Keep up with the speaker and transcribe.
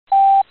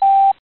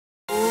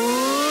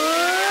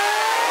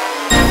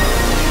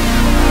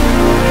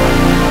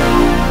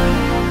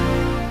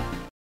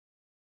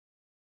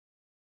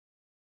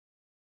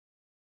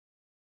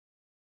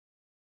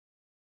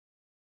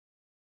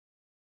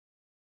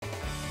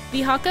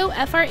The Hakko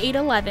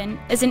FR-811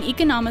 is an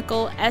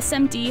economical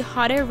SMD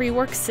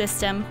rework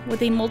system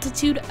with a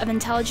multitude of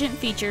intelligent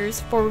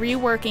features for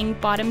reworking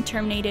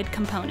bottom-terminated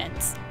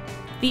components.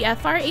 The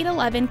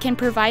FR-811 can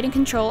provide and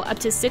control up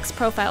to 6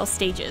 profile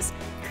stages,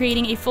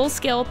 creating a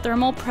full-scale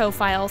thermal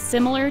profile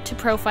similar to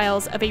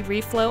profiles of a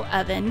reflow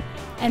oven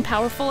and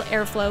powerful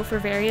airflow for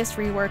various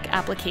rework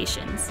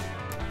applications.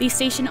 The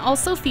station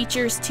also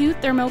features 2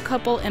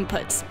 thermocouple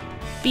inputs,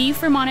 B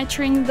for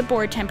monitoring the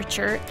board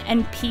temperature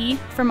and P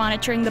for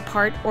monitoring the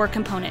part or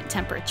component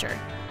temperature.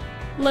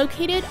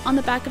 Located on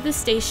the back of the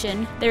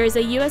station, there is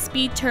a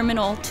USB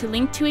terminal to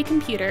link to a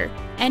computer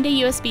and a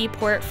USB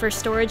port for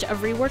storage of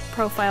rework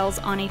profiles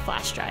on a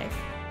flash drive.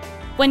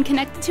 When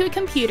connected to a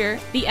computer,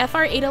 the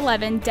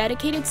FR-811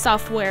 dedicated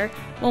software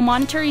will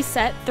monitor a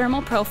set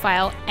thermal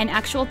profile and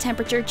actual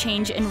temperature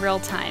change in real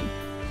time.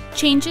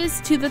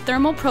 Changes to the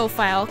thermal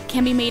profile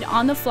can be made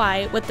on the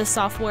fly with the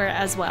software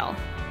as well.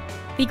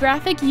 The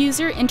graphic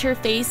user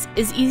interface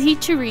is easy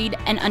to read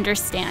and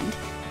understand.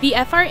 The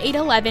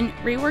FR-811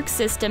 rework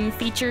system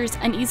features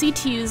an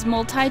easy-to-use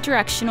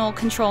multi-directional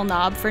control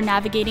knob for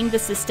navigating the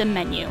system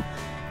menu.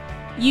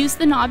 Use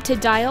the knob to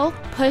dial,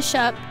 push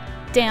up,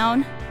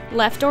 down,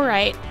 left or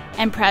right,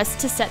 and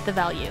press to set the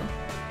value.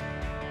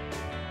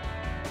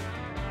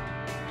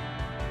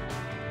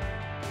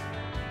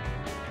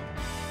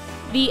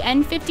 The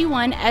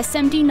N51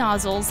 SMD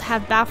nozzles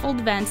have baffled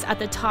vents at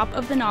the top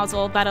of the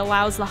nozzle that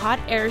allows the hot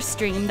air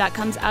stream that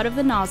comes out of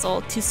the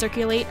nozzle to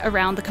circulate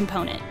around the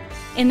component.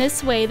 In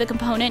this way, the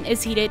component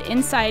is heated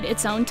inside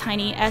its own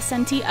tiny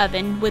SMT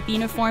oven with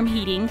uniform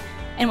heating,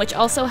 and which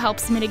also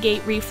helps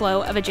mitigate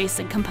reflow of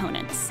adjacent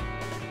components.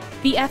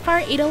 The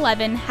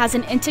FR-811 has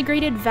an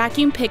integrated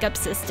vacuum pickup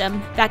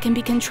system that can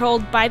be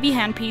controlled by the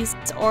handpiece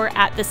or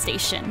at the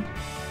station.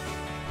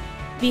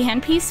 The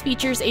handpiece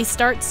features a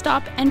start,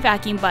 stop, and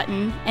vacuum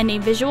button and a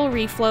visual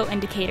reflow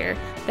indicator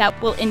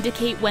that will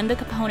indicate when the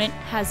component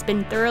has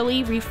been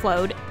thoroughly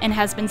reflowed and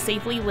has been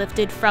safely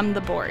lifted from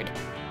the board.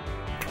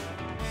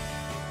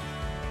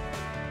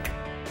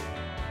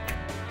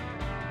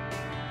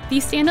 The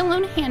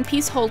standalone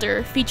handpiece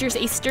holder features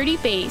a sturdy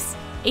base,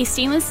 a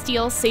stainless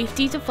steel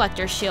safety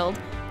deflector shield,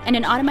 and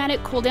an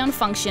automatic cool-down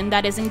function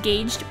that is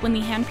engaged when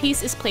the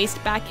handpiece is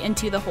placed back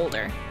into the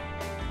holder.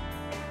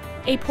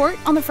 A port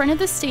on the front of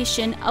the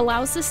station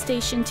allows the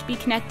station to be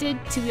connected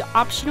to the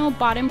optional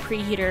bottom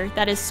preheater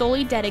that is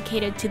solely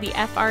dedicated to the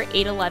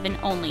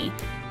FR-811 only.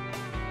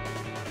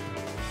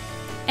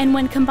 And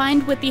when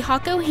combined with the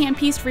Hakko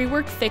handpiece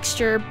rework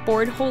fixture,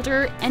 board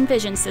holder, and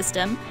vision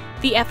system,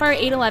 the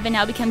FR-811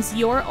 now becomes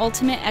your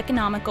ultimate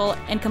economical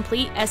and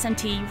complete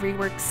SMT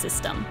rework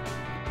system.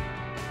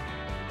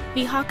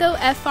 The Hakko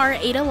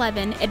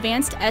FR-811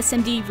 Advanced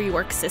SMD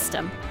Rework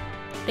System.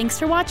 Thanks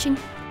for watching.